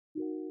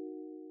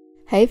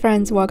Hey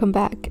friends, welcome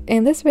back.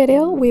 In this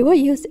video, we will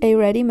use a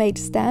ready-made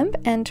stamp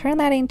and turn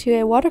that into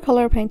a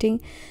watercolor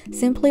painting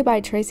simply by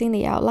tracing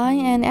the outline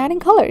and adding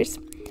colors.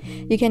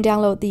 You can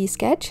download the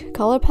sketch,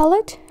 color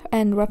palette,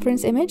 and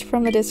reference image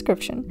from the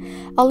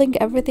description. I'll link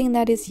everything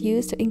that is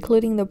used,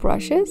 including the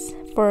brushes,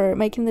 for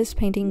making this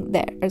painting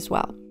there as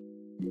well.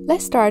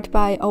 Let's start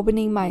by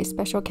opening my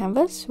special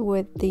canvas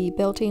with the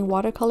built-in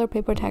watercolor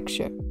paper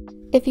texture.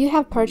 If you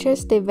have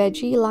purchased the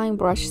veggie line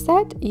brush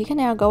set, you can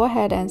now go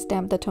ahead and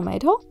stamp the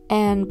tomato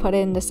and put it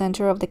in the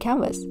center of the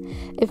canvas.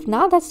 If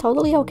not, that's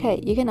totally okay.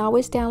 You can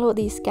always download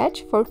the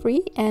sketch for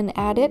free and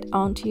add it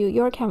onto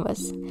your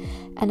canvas.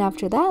 And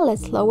after that,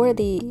 let's lower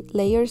the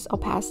layer's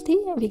opacity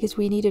because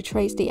we need to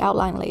trace the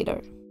outline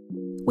later.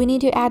 We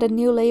need to add a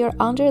new layer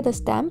under the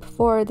stamp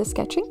for the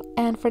sketching,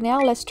 and for now,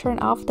 let's turn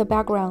off the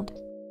background.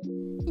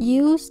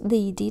 Use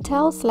the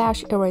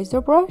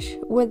detail/eraser brush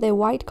with a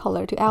white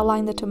color to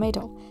outline the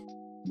tomato.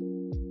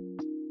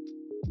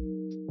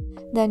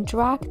 Then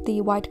drag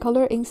the white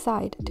color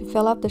inside to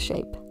fill up the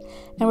shape,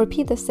 and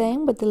repeat the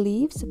same with the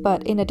leaves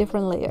but in a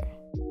different layer.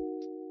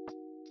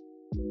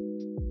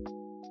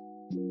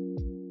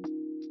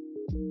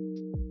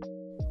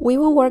 We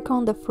will work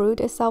on the fruit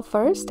itself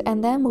first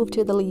and then move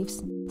to the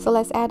leaves. So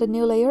let's add a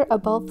new layer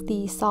above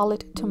the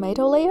solid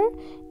tomato layer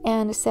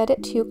and set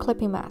it to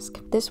clipping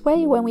mask. This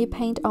way, when we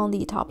paint on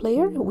the top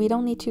layer, we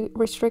don't need to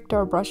restrict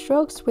our brush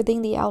strokes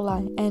within the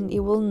outline and it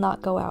will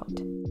not go out.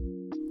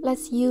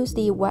 Let's use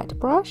the wet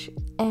brush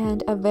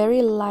and a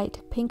very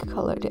light pink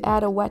color to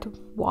add a wet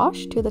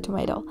wash to the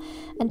tomato.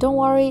 And don't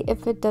worry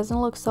if it doesn't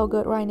look so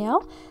good right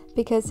now,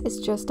 because it's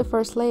just the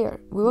first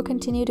layer. We will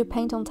continue to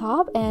paint on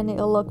top and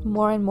it'll look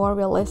more and more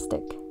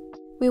realistic.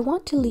 We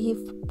want to leave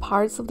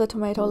parts of the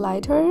tomato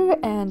lighter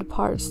and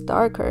parts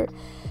darker.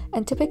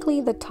 And typically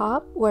the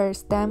top, where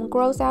stem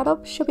grows out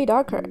of, should be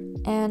darker,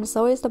 and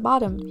so is the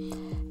bottom.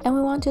 And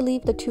we want to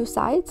leave the two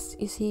sides,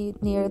 you see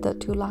near the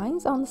two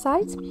lines on the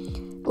sides,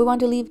 we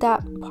want to leave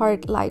that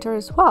part lighter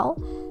as well.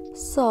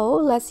 So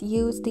let's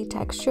use the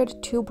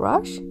textured 2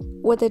 brush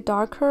with a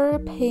darker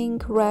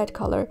pink red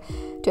color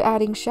to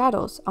adding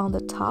shadows on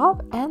the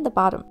top and the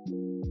bottom.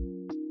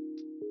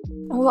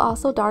 And we'll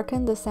also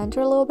darken the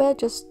center a little bit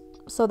just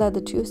so that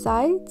the two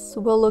sides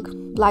will look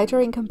lighter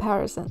in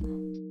comparison.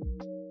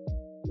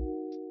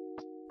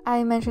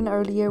 I mentioned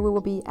earlier we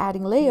will be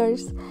adding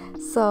layers,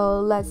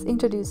 so let's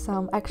introduce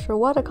some extra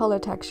watercolor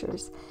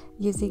textures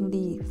using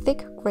the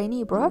thick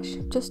grainy brush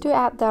just to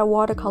add that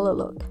watercolor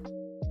look.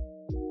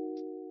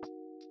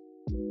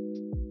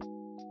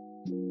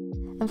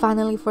 And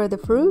finally, for the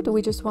fruit,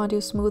 we just want to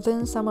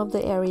smoothen some of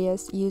the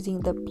areas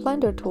using the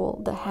blender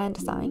tool, the hand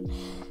sign,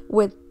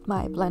 with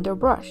my blender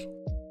brush.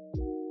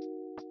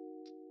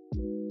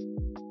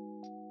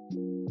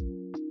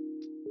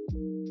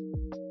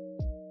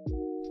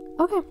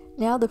 Okay,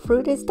 now the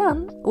fruit is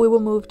done. We will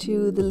move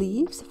to the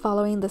leaves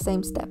following the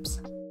same steps.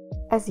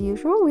 As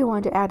usual, we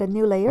want to add a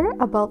new layer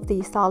above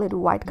the solid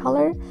white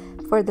color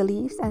for the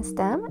leaves and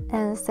stem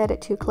and set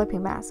it to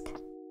clipping mask.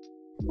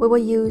 We will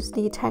use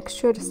the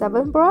textured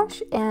 7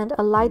 brush and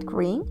a light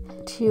green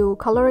to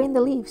color in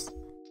the leaves.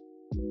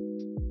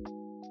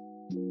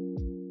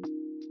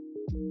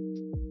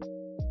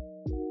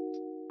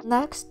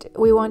 Next,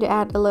 we want to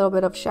add a little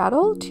bit of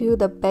shadow to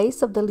the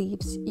base of the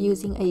leaves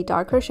using a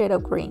darker shade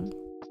of green.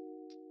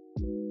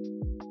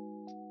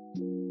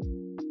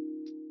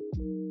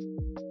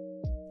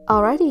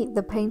 Alrighty,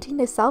 the painting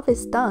itself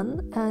is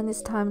done and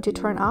it's time to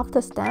turn off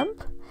the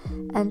stamp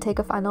and take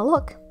a final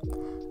look.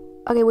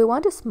 Okay, we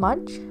want to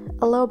smudge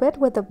a little bit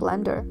with the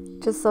blender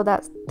just so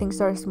that things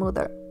are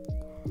smoother.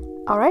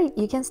 Alright,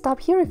 you can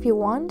stop here if you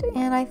want,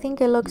 and I think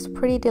it looks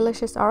pretty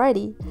delicious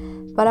already,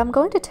 but I'm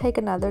going to take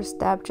another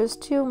step just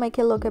to make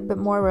it look a bit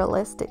more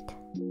realistic.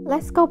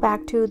 Let's go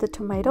back to the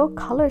tomato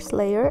colors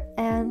layer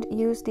and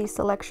use the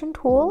selection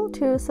tool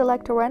to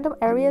select random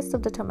areas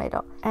of the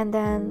tomato and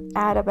then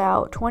add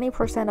about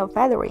 20% of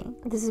feathering.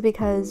 This is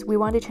because we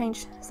want to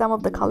change some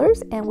of the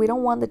colors and we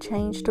don't want the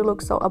change to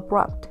look so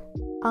abrupt.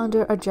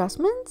 Under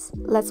adjustments,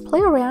 let's play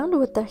around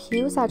with the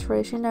hue,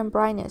 saturation, and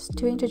brightness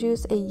to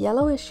introduce a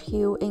yellowish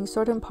hue in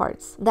certain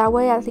parts. That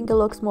way I think it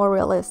looks more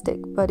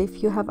realistic, but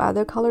if you have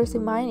other colors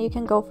in mind, you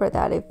can go for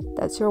that if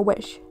that's your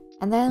wish.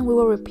 And then we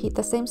will repeat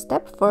the same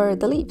step for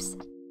the leaves.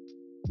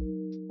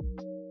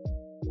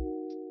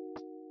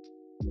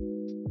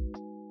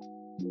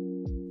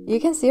 You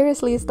can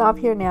seriously stop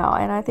here now,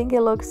 and I think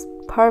it looks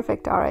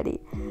perfect already.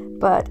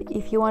 But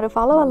if you want to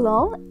follow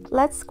along,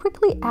 let's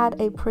quickly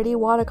add a pretty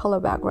watercolor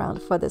background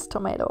for this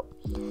tomato.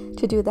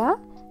 To do that,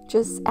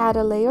 just add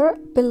a layer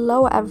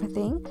below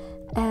everything,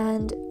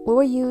 and we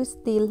will use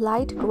the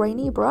light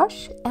grainy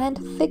brush and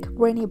thick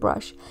grainy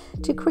brush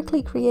to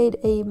quickly create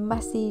a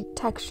messy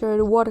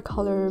textured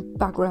watercolor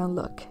background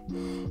look.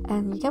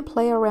 And you can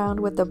play around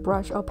with the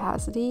brush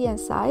opacity and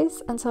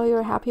size until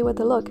you're happy with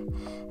the look.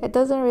 It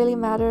doesn't really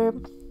matter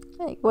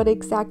what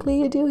exactly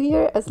you do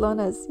here, as long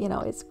as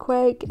it's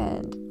quick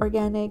and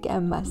organic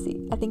and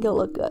messy. I think it'll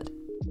look good.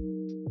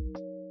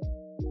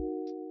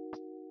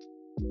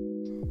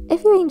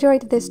 If you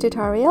enjoyed this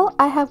tutorial,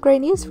 I have great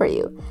news for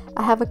you.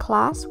 I have a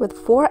class with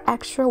 4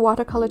 extra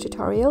watercolor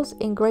tutorials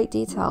in great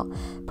detail,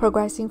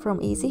 progressing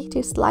from easy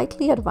to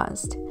slightly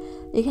advanced.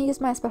 You can use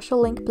my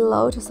special link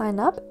below to sign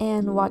up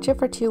and watch it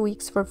for 2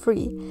 weeks for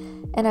free.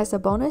 And as a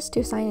bonus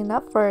to signing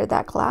up for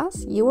that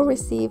class, you will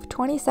receive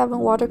 27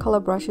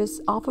 watercolor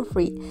brushes all for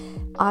free.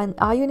 And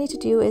all you need to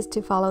do is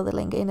to follow the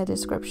link in the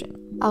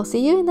description. I'll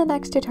see you in the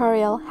next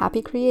tutorial.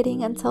 Happy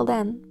creating until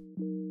then!